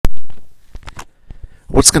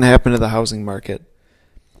What's going to happen to the housing market?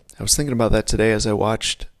 I was thinking about that today as I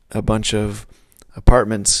watched a bunch of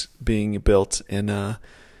apartments being built in a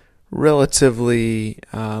relatively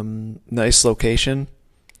nice location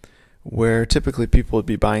where typically people would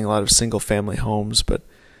be buying a lot of single family homes, but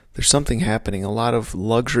there's something happening. A lot of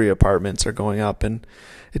luxury apartments are going up, and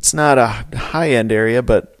it's not a high end area,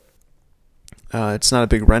 but it's not a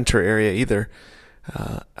big renter area either.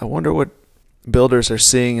 I wonder what builders are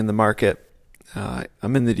seeing in the market.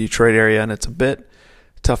 I'm in the Detroit area, and it's a bit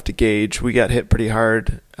tough to gauge. We got hit pretty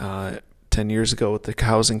hard 10 years ago with the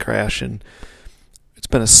housing crash, and it's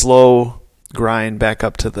been a slow grind back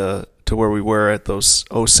up to where we were at those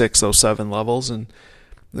 '06, '07 levels, and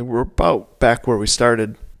we're about back where we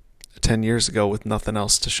started 10 years ago with nothing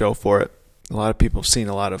else to show for it. A lot of people have seen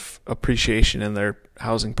a lot of appreciation in their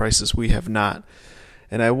housing prices. We have not.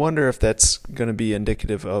 And I wonder if that's going to be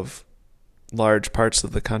indicative of large parts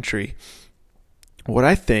of the country. What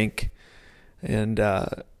I think, and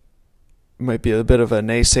might be a bit of a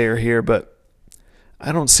naysayer here, but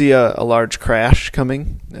I don't see a large crash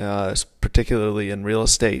coming, particularly in real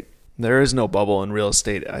estate. There is no bubble in real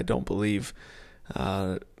estate, I don't believe.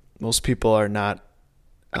 Most people are not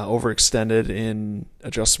overextended in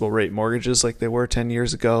adjustable rate mortgages like they were 10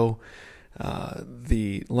 years ago.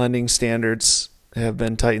 The lending standards have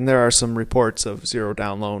been tightened. There are some reports of zero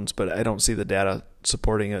down loans, but I don't see the data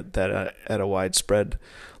supporting it that at a widespread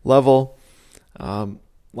level.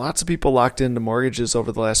 Lots of people locked into mortgages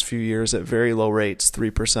over the last few years at very low rates,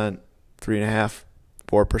 3%, 3.5%,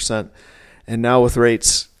 4%. And now with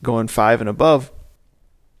rates going 5 and above,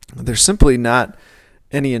 there's simply not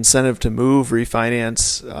any incentive to move,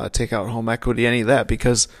 refinance, take out home equity, any of that,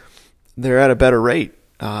 because they're at a better rate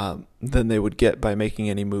than they would get by making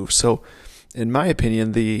any moves. So in my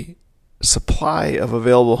opinion, the supply of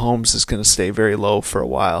available homes is going to stay very low for a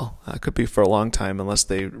while. It could be for a long time unless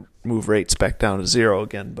they move rates back down to zero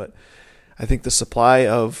again. But I think the supply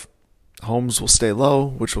of homes will stay low,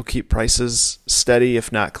 which will keep prices steady,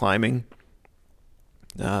 if not climbing,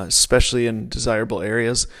 especially in desirable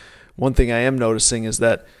areas. One thing I am noticing is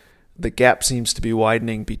that the gap seems to be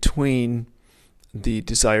widening between the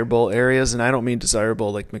desirable areas, and I don't mean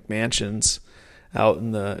desirable like McMansions out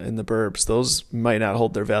in the burbs. Those might not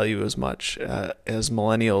hold their value as much as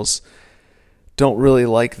millennials don't really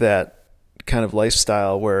like that kind of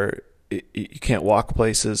lifestyle where you can't walk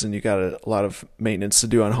places and you got a lot of maintenance to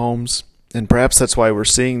do on homes. And perhaps that's why we're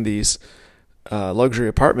seeing these luxury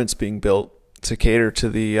apartments being built to cater to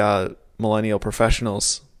the millennial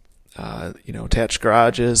professionals. Attached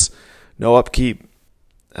garages, no upkeep.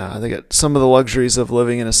 They got some of the luxuries of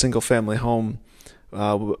living in a single family home,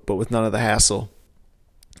 but with none of the hassle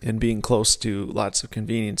and being close to lots of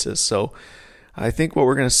conveniences. So I think what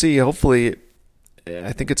we're going to see, hopefully,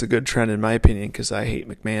 I think it's a good trend in my opinion because I hate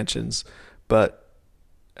McMansions, but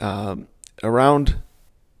around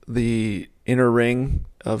the inner ring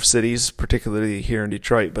of cities, particularly here in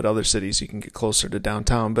Detroit, but other cities you can get closer to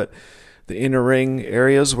downtown, but the inner ring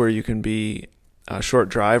areas where you can be a short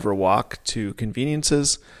drive or walk to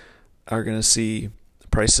conveniences are going to see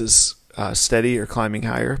prices steady or climbing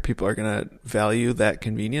higher. People are going to value that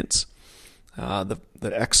convenience. The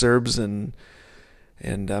exurbs and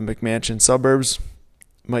McMansion suburbs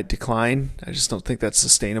might decline. I just don't think that's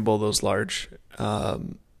sustainable. Those large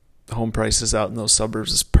home prices out in those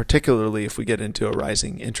suburbs, particularly if we get into a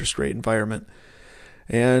rising interest rate environment.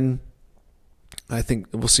 And I think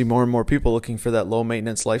we'll see more and more people looking for that low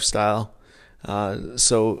maintenance lifestyle.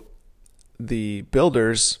 So the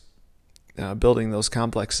builders building those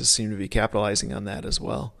complexes seem to be capitalizing on that as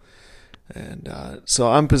well. And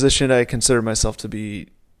so I'm positioned, I consider myself to be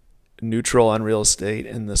neutral on real estate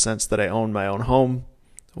in the sense that I own my own home.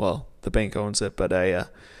 Well, the bank owns it, but I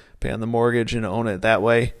pay on the mortgage and own it that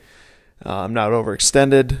way. I'm not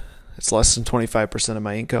overextended. It's less than 25% of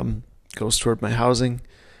my income goes toward my housing.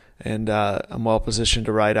 And I'm well positioned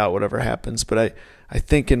to ride out whatever happens. But I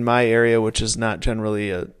think in my area, which is not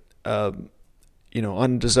generally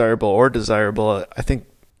undesirable or desirable, I think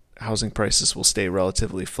housing prices will stay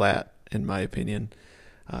relatively flat, in my opinion,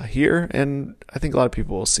 here. And I think a lot of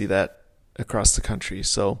people will see that across the country.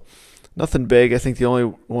 So nothing big. I think the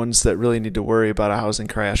only ones that really need to worry about a housing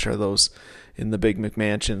crash are those in the big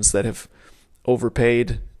McMansions that have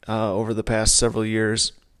overpaid over the past several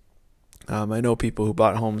years. I know people who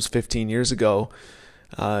bought homes 15 years ago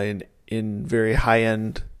in very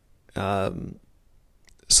high-end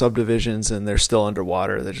subdivisions, and they're still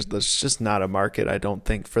underwater. There's just not a market, I don't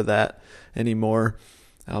think, for that anymore.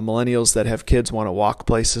 Millennials that have kids want to walk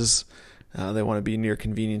places. They want to be near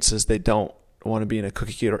conveniences. They don't want to be in a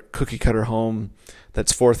cookie cutter home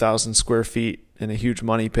that's 4,000 square feet in a huge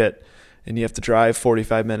money pit, and you have to drive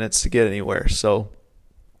 45 minutes to get anywhere. So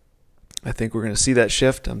I think we're going to see that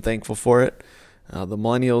shift. I'm thankful for it. The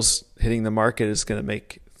millennials hitting the market is going to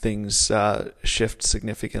make things shift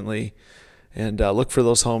significantly. And look for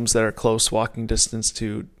those homes that are close walking distance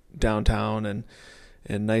to downtown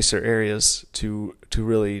and nicer areas to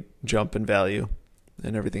really jump in value,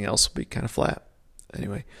 and everything else will be kind of flat.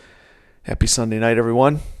 Anyway, happy Sunday night,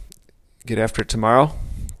 everyone. Get after it tomorrow.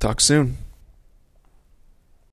 Talk soon.